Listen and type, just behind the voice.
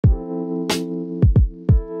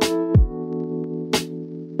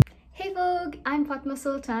I'm Fatma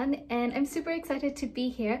Sultan and I'm super excited to be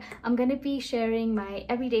here. I'm going to be sharing my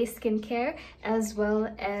everyday skincare as well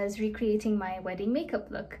as recreating my wedding makeup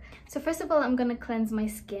look. So first of all, I'm going to cleanse my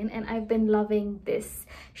skin, and I've been loving this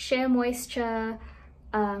Shea Moisture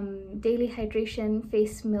Daily Hydration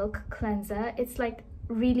Face Milk Cleanser. It's like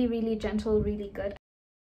really gentle, really good.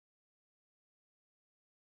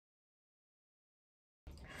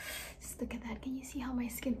 Just look at that. Can you see how my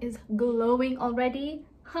skin is glowing already?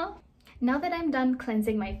 Huh? Now that I'm done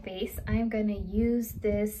cleansing my face, I'm gonna use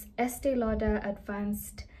this Estee Lauder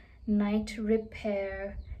Advanced Night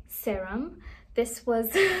Repair Serum. This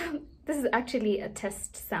is actually a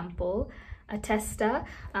test sample, a tester,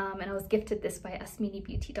 and I was gifted this by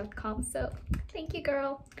asminibeauty.com, so thank you,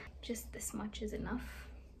 girl. Just this much is enough.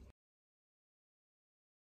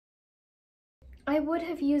 I would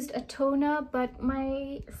have used a toner, but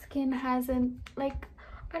my skin hasn't, like,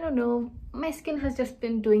 I don't know, my skin has just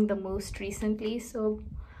been doing the most recently, so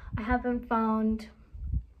I haven't found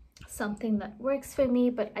something that works for me.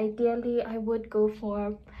 But ideally I would go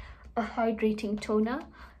for a hydrating toner,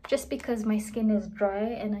 just because my skin is dry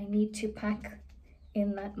and I need to pack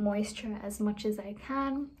in that moisture as much as I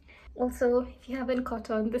can. Also, if you haven't caught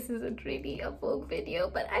on, this isn't really a Vogue video,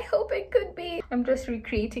 but I hope it could be. I'm just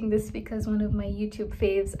recreating this because one of my YouTube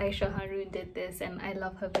faves, AyshaHarun, did this and I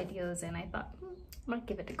love her videos, and I thought, I might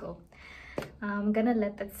give it a go. I'm gonna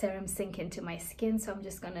let that serum sink into my skin, so I'm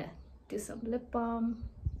just gonna do some lip balm.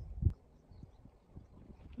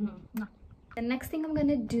 The next thing I'm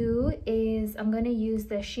gonna do is I'm gonna use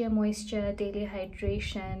the Shea Moisture Daily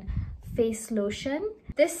Hydration Face Lotion.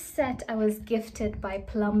 This set I was gifted by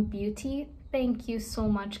Plum Beauty. Thank you so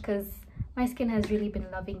much, because my skin has really been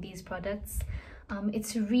loving these products.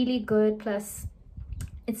 It's really good, plus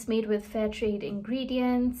it's made with fair trade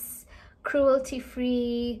ingredients,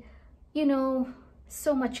 cruelty-free, you know,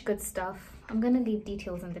 so much good stuff. I'm gonna leave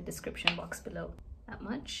details in the description box below. That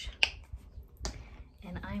much.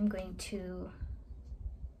 And I'm going to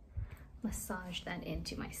massage that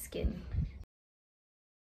into my skin.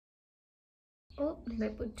 Oh, did I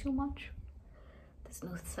put too much? There's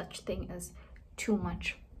no such thing as too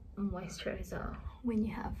much moisturizer when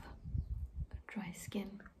you have dry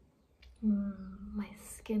skin. My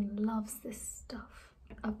skin loves this stuff.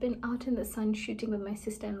 I've been out in the sun shooting with my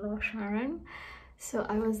sister-in-law Sharon, so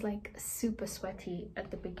I was like super sweaty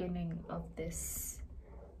at the beginning of this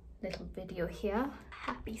little video here.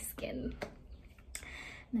 Happy skin.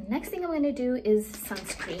 The next thing I'm going to do is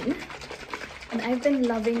sunscreen, and I've been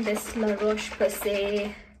loving this Roche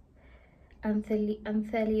Posay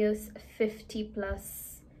Anthelios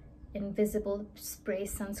 50+ Invisible Spray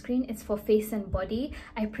Sunscreen. It's for face and body.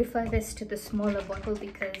 I prefer this to the smaller bottle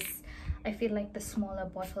because I feel like the smaller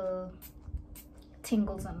bottle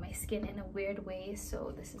tingles on my skin in a weird way.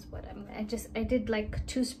 So this is what I did like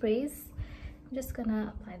 2 sprays. I'm just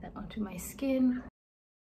gonna apply that onto my skin.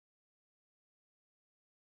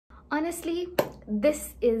 Honestly,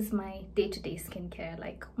 this is my day-to-day skincare.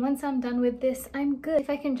 Like, once I'm done with this, I'm good. If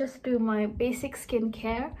I can just do my basic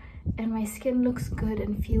skincare and my skin looks good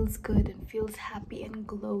and feels happy and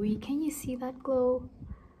glowy. Can you see that glow?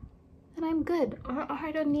 And I'm good.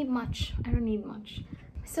 I don't need much. I don't need much.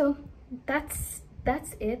 So that's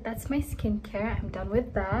it. That's my skincare. I'm done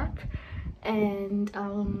with that. And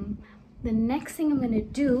the next thing I'm gonna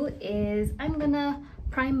do is I'm gonna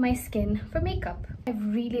prime my skin for makeup.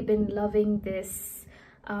 I've really been loving this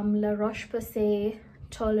La Roche-Posay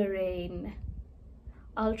Toleraine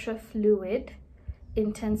Ultra Fluid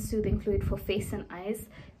Intense Soothing Fluid for face and eyes.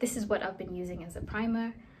 This is what I've been using as a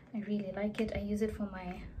primer. I really like it. I use it for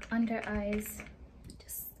my under eyes.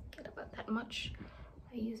 Just get about that much.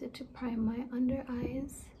 I use it to prime my under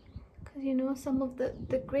eyes. Because, you know, some of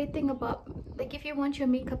the great thing about, like, if you want your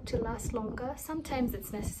makeup to last longer, sometimes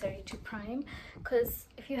it's necessary to prime, because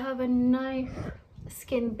if you have a nice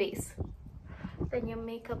skin base, then your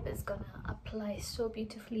makeup is gonna apply so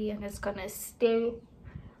beautifully and it's gonna stay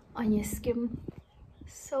on your skin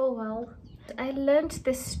so well. I learned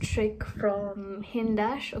this trick from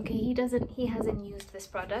Hindash. Okay, he hasn't used this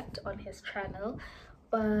product on his channel,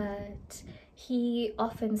 but he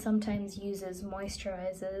often sometimes uses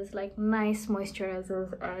moisturizers, like nice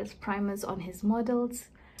moisturizers, as primers on his models.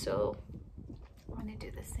 So I want to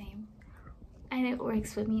do the same, and it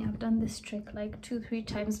works for me. I've done this trick like 2-3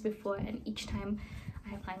 times before, and each time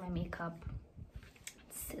I apply my makeup,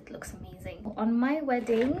 it looks amazing. On my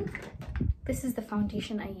wedding, this is the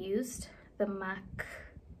foundation I used, the MAC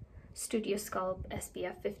Studio Sculpt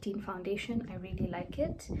SPF 15 foundation. I really like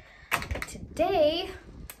it. Today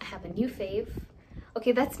I have a new fave.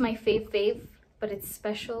 Okay, that's my fave, but it's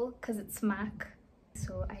special because it's MAC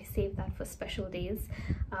so I save that for special days.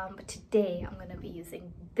 But today I'm gonna be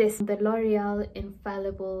using this, the L'Oreal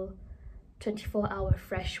Infallible 24-hour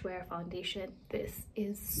fresh wear foundation. This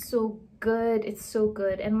is so good, it's so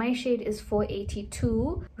good, and my shade is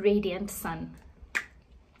 482 Radiant Sun,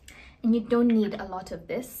 and you don't need a lot of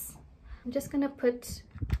this. I'm just gonna put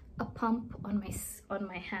a pump on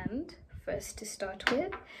my hand first to start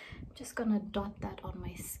with. I'm just gonna dot that on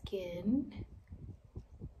my skin,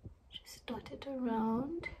 just dot it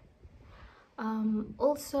around.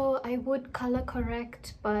 Also, I would color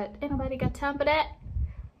correct, but ain't nobody got time for that.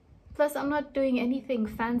 Plus, I'm not doing anything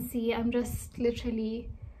fancy. I'm just literally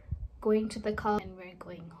going to the car and we're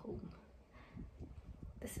going home.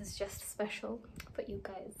 This is just special for you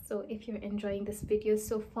guys. So if you're enjoying this video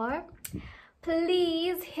so far,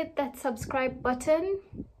 please hit that subscribe button.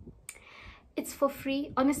 It's for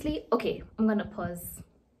free, honestly. Okay, I'm gonna pause.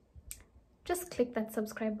 Just click that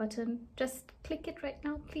subscribe button. Just click it right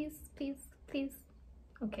now, please, please, please.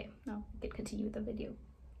 Okay, now we can continue with the video.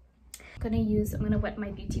 I'm gonna wet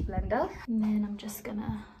my beauty blender, and then I'm just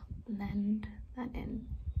gonna blend that in.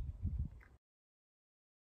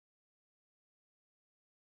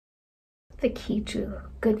 The key to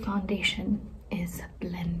good foundation is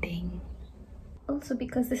blending. Also,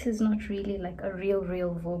 because this is not really like a real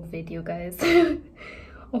Vogue video, guys.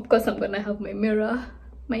 Of course, I'm gonna have my mirror,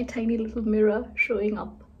 my tiny little mirror showing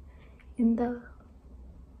up in the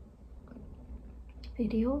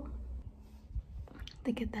video.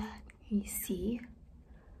 Look at that. You see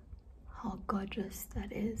how gorgeous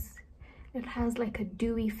that is. It has like a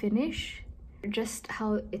dewy finish, just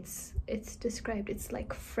how it's described. It's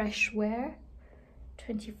like fresh wear,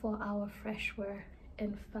 24-hour fresh wear,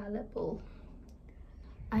 Infallible.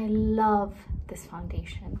 I love this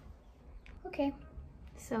foundation. Okay,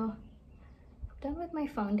 so I'm done with my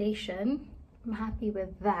foundation. I'm happy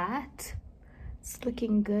with that. It's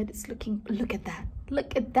looking good. It's looking, look at that,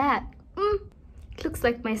 look at that. It looks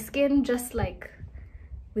like my skin, just like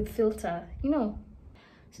with filter, you know.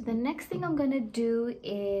 So the next thing I'm gonna do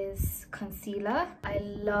is concealer. I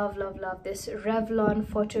love this Revlon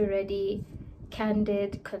Photoready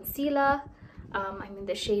Candid concealer. I'm in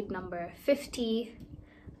the shade number 50.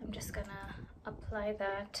 I'm just gonna apply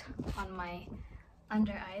that on my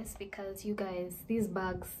under eyes, because you guys, these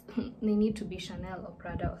bags, they need to be Chanel or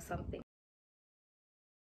Prada or something.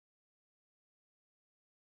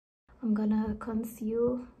 I'm gonna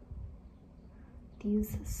conceal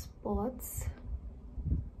these spots.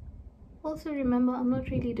 Also, remember, I'm not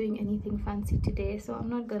really doing anything fancy today, so I'm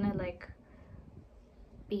not gonna like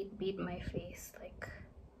beat my face like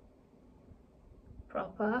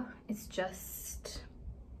proper. It's just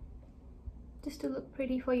to look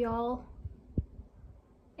pretty for y'all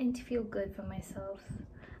and to feel good for myself.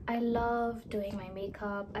 I love doing my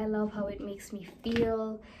makeup. I love how it makes me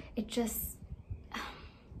feel. It just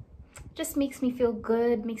makes me feel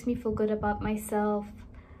good, makes me feel good about myself.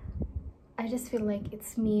 I just feel like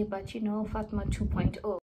it's me, but you know, Fatma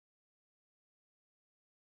 2.0.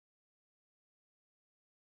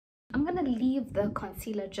 I'm gonna leave the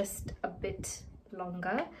concealer just a bit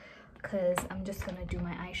longer because I'm just gonna do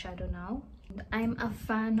my eyeshadow now. I'm a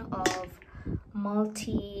fan of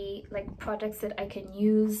products that I can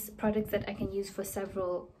use for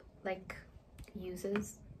several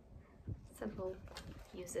uses.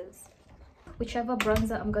 Whichever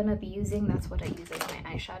bronzer I'm gonna be using, that's what I use as my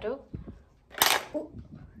eyeshadow. Ooh.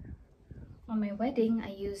 On my wedding, I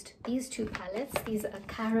used these two palettes. These are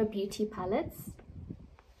Cara Beauty palettes,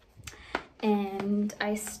 and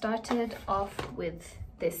I started off with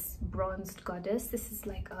this Bronzed Goddess. This is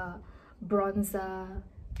like a bronzer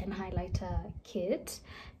and highlighter kit,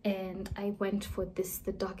 and I went for this,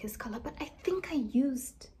 the darkest color, but I think I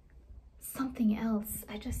used something else.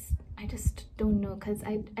 I just don't know, because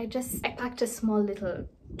I packed a small little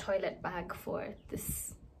toilet bag for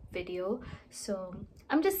this video. So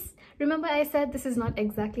remember I said this is not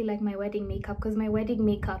exactly like my wedding makeup, because my wedding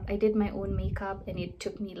makeup, I did my own makeup and it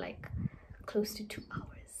took me like close to 2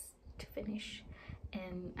 hours to finish,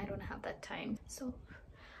 and I don't have that time. So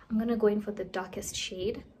I'm gonna go in for the darkest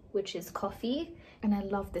shade, which is Coffee, and I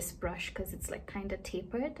love this brush because it's like kind of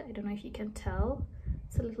tapered. I don't know if you can tell.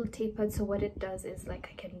 It's a little tapered, so what it does is like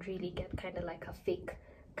I can really get kind of like a fake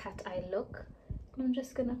cat eye look. And I'm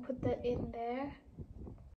just gonna put that in there.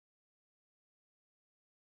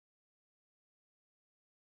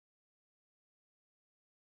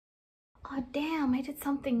 Oh damn, I did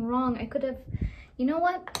something wrong. I could have, you know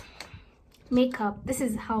what? Makeup, this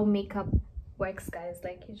is how makeup works, guys.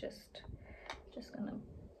 Like you just gonna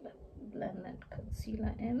blend that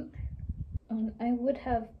concealer in. And I would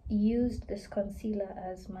have used this concealer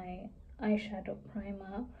as my eyeshadow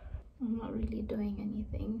primer. I'm not really doing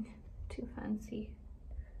anything too fancy,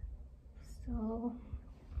 so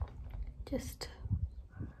just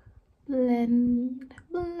blend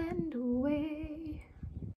away.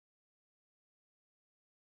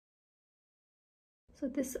 So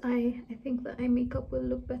this eye, I think the eye makeup will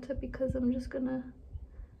look better because I'm just gonna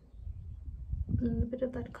blend a bit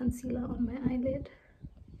of that concealer on my eyelid.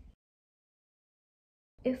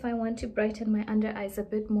 If I want to brighten my under eyes a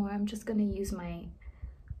bit more, I'm just gonna use my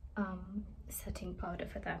setting powder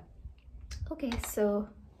for that. Okay, so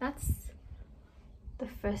that's the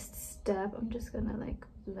first step. I'm just gonna like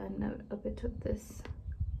blend out a bit of this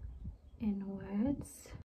inwards.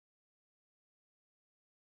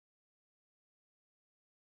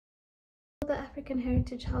 The African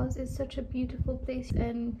Heritage House is such a beautiful place,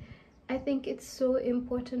 and I think it's so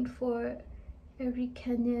important for every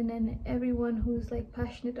Kenyan and everyone who's like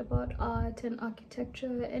passionate about art and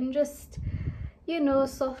architecture and just, you know,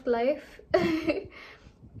 soft life.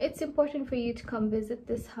 It's important for you to come visit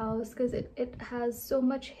this house because it has so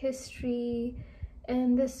much history,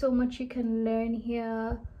 and there's so much you can learn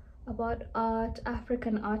here about art,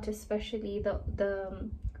 African art especially. The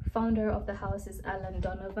founder of the house is Alan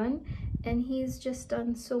Donovan, and he's just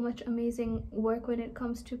done so much amazing work when it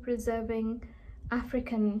comes to preserving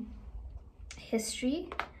African history.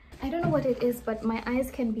 I don't know what it is, but my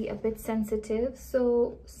eyes can be a bit sensitive,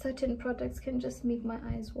 so certain products can just make my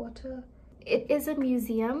eyes water. It is a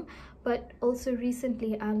museum, but also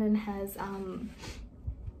recently Alan has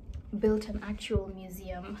built an actual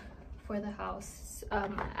museum for the house,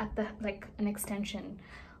 at the like an extension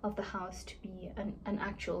of the house to be an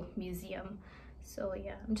actual museum. So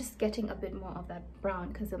yeah, I'm just getting a bit more of that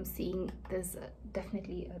brown because I'm seeing there's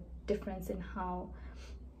definitely a difference in how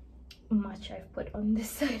much I've put on this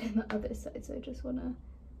side and the other side, so I just want to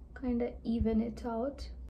kind of even it out.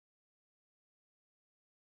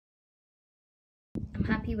 I'm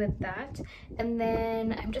happy with that, and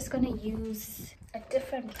then I'm just going to use a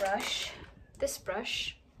different brush. This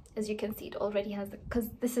brush, as you can see, it already has because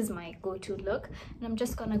this is my go-to look, and I'm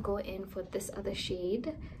just gonna go in for this other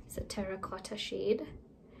shade. It's a terracotta shade,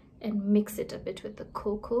 and mix it a bit with the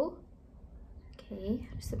cocoa. Okay,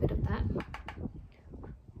 just a bit of that.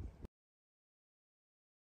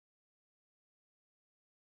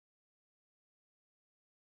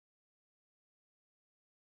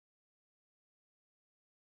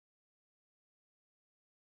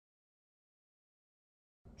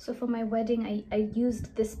 So for my wedding, I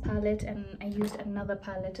used this palette, and I used another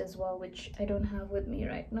palette as well, which I don't have with me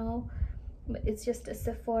right now. But it's just a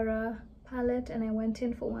Sephora palette, and I went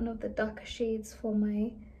in for one of the darker shades for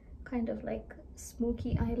my kind of like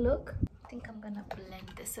smoky eye look. I think I'm gonna blend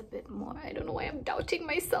this a bit more. I don't know why I'm doubting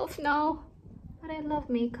myself now, but I love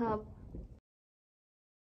makeup.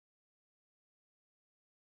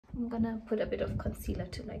 I'm gonna put a bit of concealer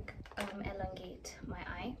to like elongate my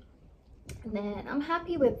eye. And then I'm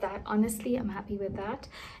happy with that. Honestly, I'm happy with that.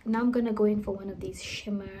 Now I'm gonna go in for one of these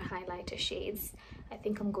shimmer highlighter shades. I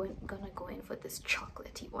think I'm gonna go in for this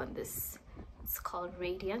chocolatey one. It's called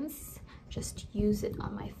Radiance. Just use it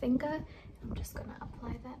on my finger. I'm just gonna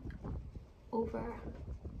apply that over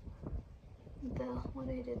what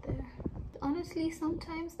I did there. Honestly,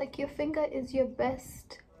 sometimes like your finger is your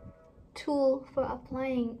best tool for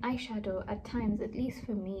applying eyeshadow at times, at least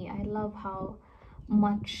for me. I love how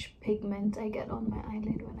much pigment I get on my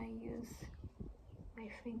eyelid when I use my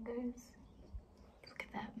fingers. Look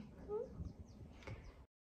at that.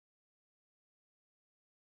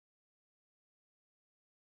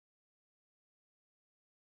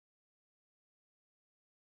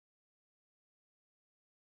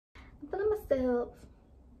 I'm feeling myself.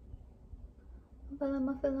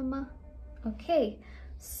 I'm feeling my. Okay,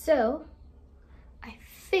 so I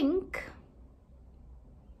think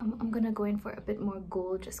I'm gonna go in for a bit more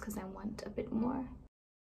gold just because I want a bit more.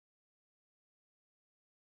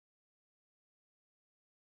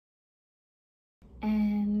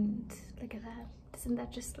 And look at that. Doesn't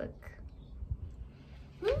that just look...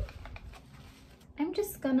 I'm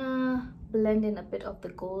just gonna blend in a bit of the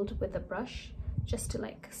gold with the brush just to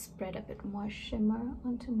like spread a bit more shimmer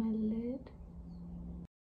onto my lid.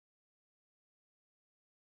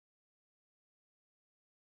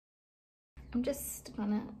 I'm just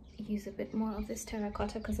gonna use a bit more of this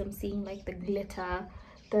terracotta because I'm seeing like the glitter,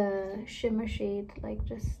 the shimmer shade like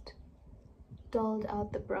just dulled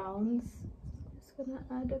out the browns. Just gonna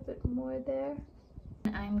add a bit more there.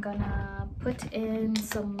 I'm gonna put in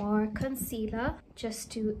some more concealer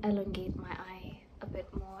just to elongate my eye a bit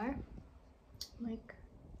more, like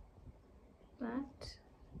that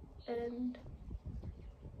and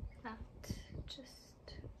that.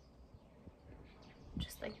 Just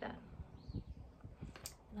just like that.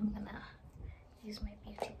 And I'm gonna use my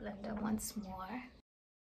beauty blender once more.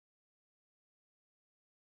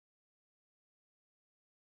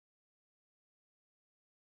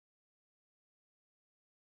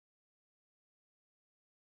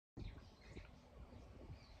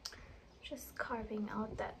 Just carving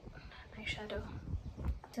out that eyeshadow.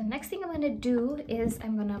 So next thing I'm gonna do is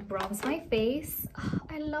I'm gonna bronze my face. Oh,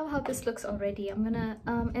 I love how this looks already. I'm gonna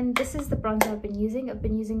and this is the bronzer I've been using. I've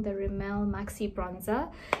been using the Rimmel Maxi bronzer,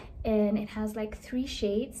 and it has like 3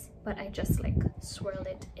 shades, but I just like swirl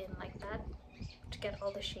it in like that to get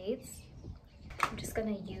all the shades. I'm just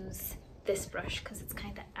gonna use this brush because it's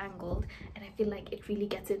kind of angled, and I feel like it really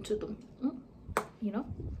gets into them, you know.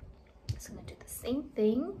 So I'm gonna do the same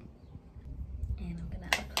thing, and I'm gonna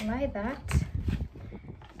apply that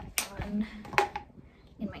on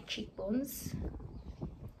in my cheekbones.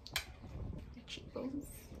 My cheekbones,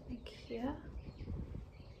 like here.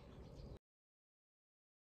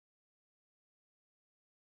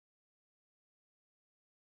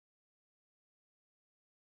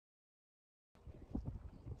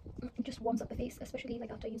 It just warms up the face, especially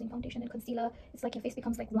like after using foundation and concealer. It's like your face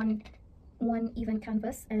becomes like one even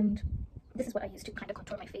canvas, and this is what I use to kind of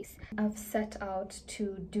contour my face. I've set out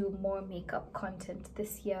to do more makeup content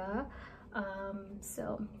this year,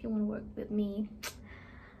 so if you want to work with me,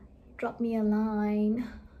 drop me a line.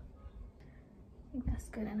 I think that's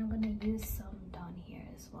good, and I'm gonna use some down here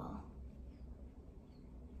as well.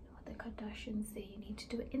 What the Kardashians say, you need to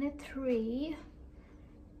do it in a 3.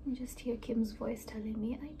 You just hear Kim's voice telling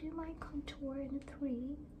me I do my contour in a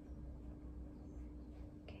 3.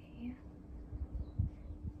 Okay.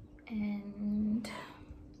 And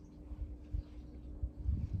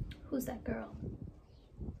who's that girl?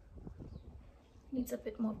 Needs a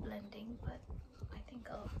bit more blending, but I think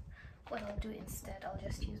what I'll do instead, I'll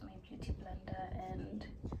just use my beauty blender and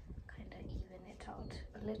kind of even it out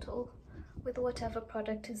a little with whatever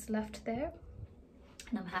product is left there.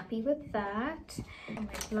 And I'm happy with that. And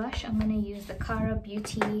my blush, I'm gonna use the Cara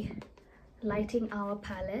Beauty Lighting Hour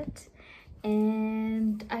palette.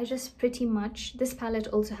 And I just pretty much, this palette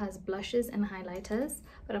also has blushes and highlighters,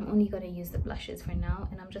 but I'm only gonna use the blushes for now.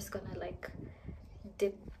 And I'm just gonna like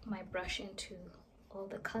dip my brush into all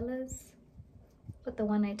the colors. But the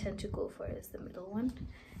one I tend to go for is the middle one.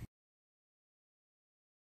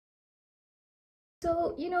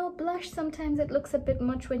 So, you know, blush, sometimes it looks a bit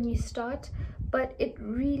much when you start, but it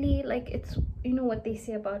really, like, it's, you know what they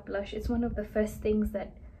say about blush, it's one of the first things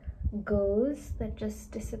that goes, that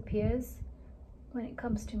just disappears when it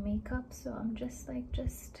comes to makeup. So I'm just like,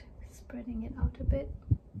 just spreading it out a bit.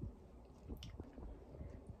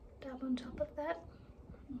 Dab on top of that.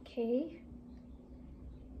 Okay.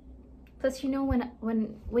 Plus, you know,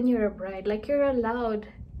 when you're a bride, like, you're allowed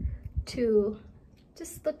to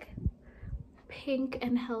just look pink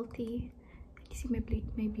and healthy. You see my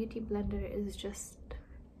beauty blender is just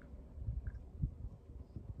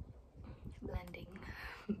blending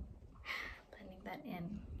that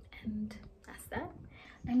in, and that's that.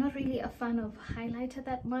 I'm not really a fan of highlighter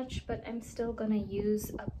that much, but I'm still gonna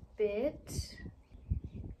use a bit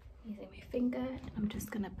using my finger. I'm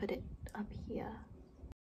just gonna put it up here.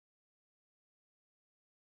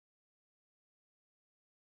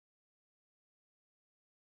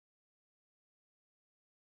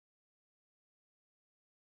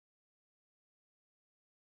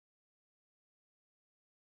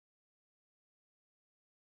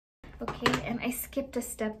 Okay, and I skipped a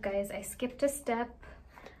step, guys. I skipped a step.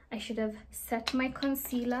 I should have set my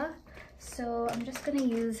concealer. So I'm just gonna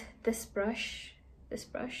use this brush.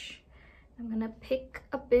 I'm gonna pick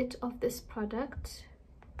a bit of this product.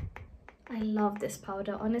 I love this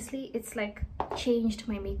powder. Honestly, it's like changed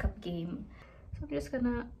my makeup game. So I'm just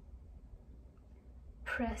gonna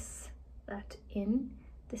press that in.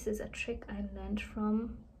 This is a trick I learned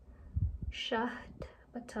from Shah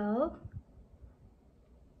Patel.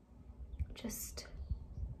 Just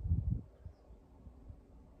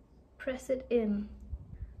press it in.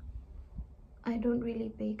 I don't really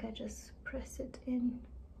bake, I just press it in.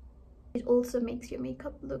 It also makes your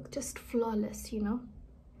makeup look just flawless, you know.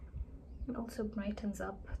 It also brightens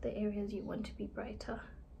up the areas you want to be brighter.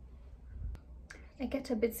 I get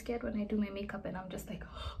a bit scared when I do my makeup and I'm just like,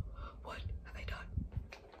 oh, what have I done?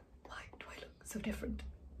 Why do I look so different?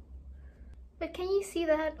 But can you see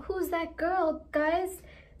that? Who's that girl, guys?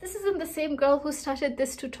 This isn't the same girl who started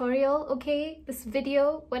this tutorial, okay? This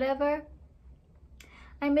video, whatever.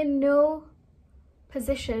 I'm in no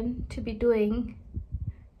position to be doing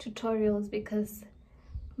tutorials because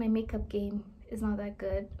my makeup game is not that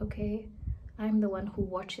good, okay? I'm the one who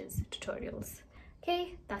watches tutorials.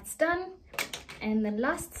 Okay, that's done. And the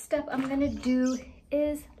last step I'm gonna do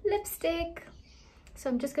is lipstick. So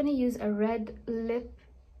I'm just gonna use a red lip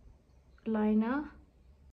liner.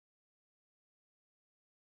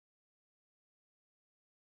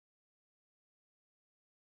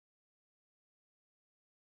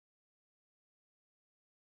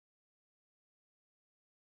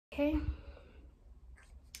 Okay,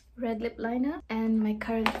 red lip liner. And my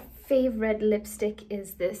current favorite lipstick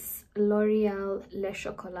is this L'Oreal Le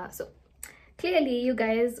Chocolat. So clearly, you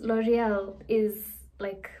guys, L'Oreal is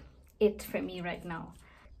like it for me right now.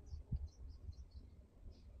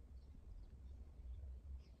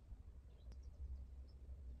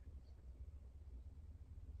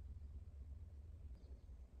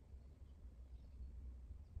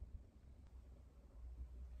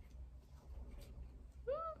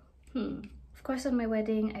 Of course, on my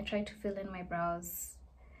wedding, I tried to fill in my brows.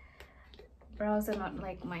 Brows are not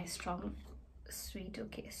like my strong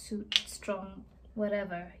strong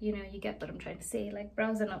whatever, you know, you get what I'm trying to say. Like,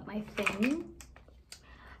 brows are not my thing.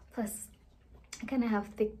 Plus, I kind of have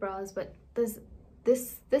thick brows, but this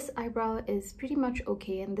eyebrow is pretty much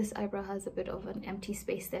okay, and this eyebrow has a bit of an empty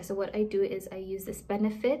space there. So what I do is I use this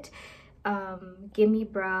Benefit Gimme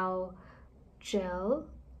Brow Gel,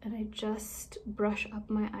 and I just brush up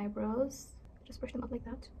my eyebrows. Just brush them up like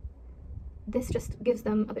that. This just gives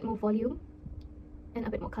them a bit more volume and a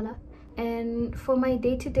bit more color. And for my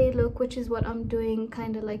day-to-day look, which is what I'm doing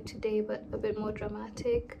kind of like today, but a bit more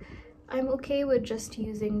dramatic, I'm okay with just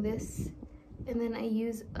using this. And then I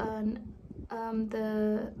use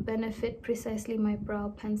the Benefit Precisely My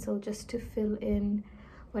Brow pencil just to fill in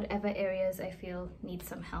whatever areas I feel need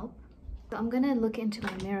some help. So I'm gonna look into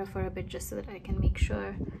my mirror for a bit just so that I can make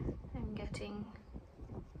sure I'm getting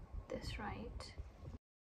this right.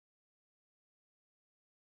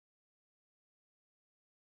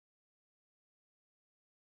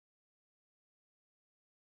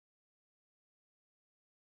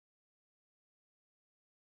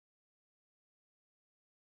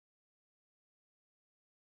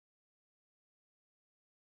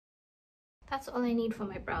 That's all I need for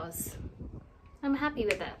my brows. I'm happy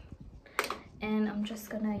with that. And I'm just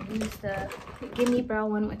gonna use the Gimme Brow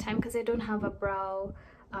one more time because I don't have a brow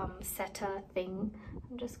setter thing.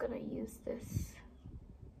 I'm just gonna use this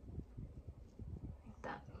like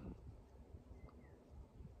that.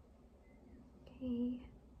 Okay.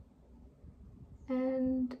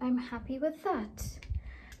 And I'm happy with that.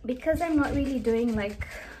 Because I'm not really doing like,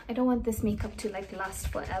 I don't want this makeup to like last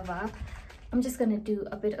forever. I'm just gonna do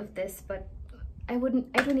a bit of this, but I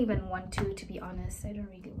don't even want to be honest. I don't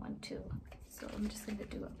really want to. So I'm just gonna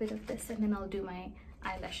do a bit of this, and then I'll do my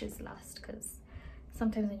eyelashes last, because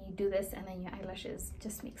sometimes when you do this and then your eyelashes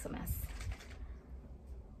just makes a mess.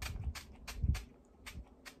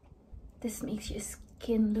 This makes your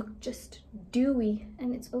skin look just dewy,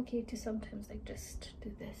 and it's okay to sometimes like just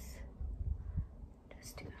do this.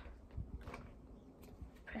 Just to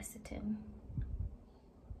press it in.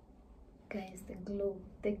 Guys, the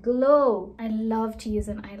glow. I love to use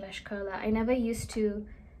an eyelash curler. I never used to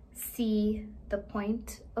see the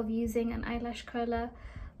point of using an eyelash curler,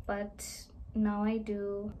 but now I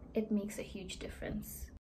do. It makes a huge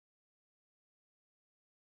difference.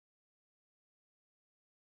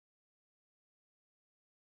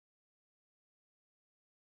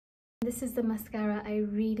 This is the mascara I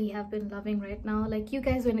really have been loving right now. Like, you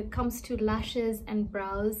guys, when it comes to lashes and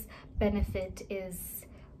brows, Benefit is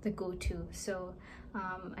the go-to. So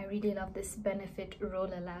I really love this Benefit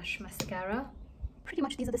Roller Lash Mascara. Pretty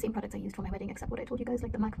much these are the same products I used for my wedding, except what I told you guys,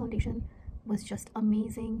 like the MAC foundation was just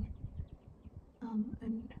amazing.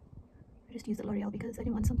 And I just used the L'Oreal because I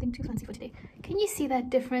didn't want something too fancy for today. Can you see that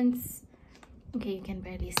difference? Okay, you can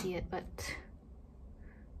barely see it, but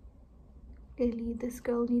clearly this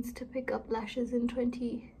girl needs to pick up lashes in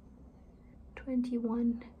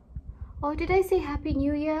 2021. Oh, did I say Happy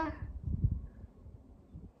New Year?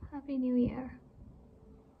 Happy New Year.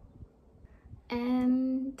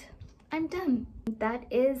 And I'm done. That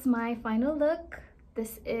is my final look.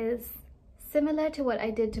 This is similar to what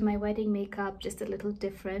I did to my wedding makeup, just a little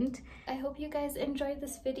different. I hope you guys enjoyed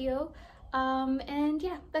this video. And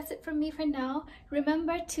yeah, that's it from me for now.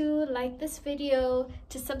 Remember to like this video,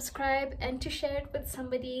 to subscribe, and to share it with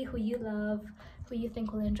somebody who you love, who you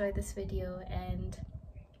think will enjoy this video. And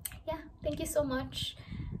yeah, thank you so much.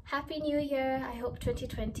 Happy New Year. I hope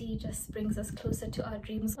 2020 just brings us closer to our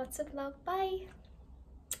dreams. Lots of love. Bye.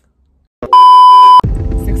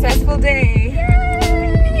 Successful day.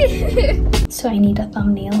 Yay! So I need a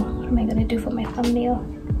thumbnail. What am I gonna do for my thumbnail?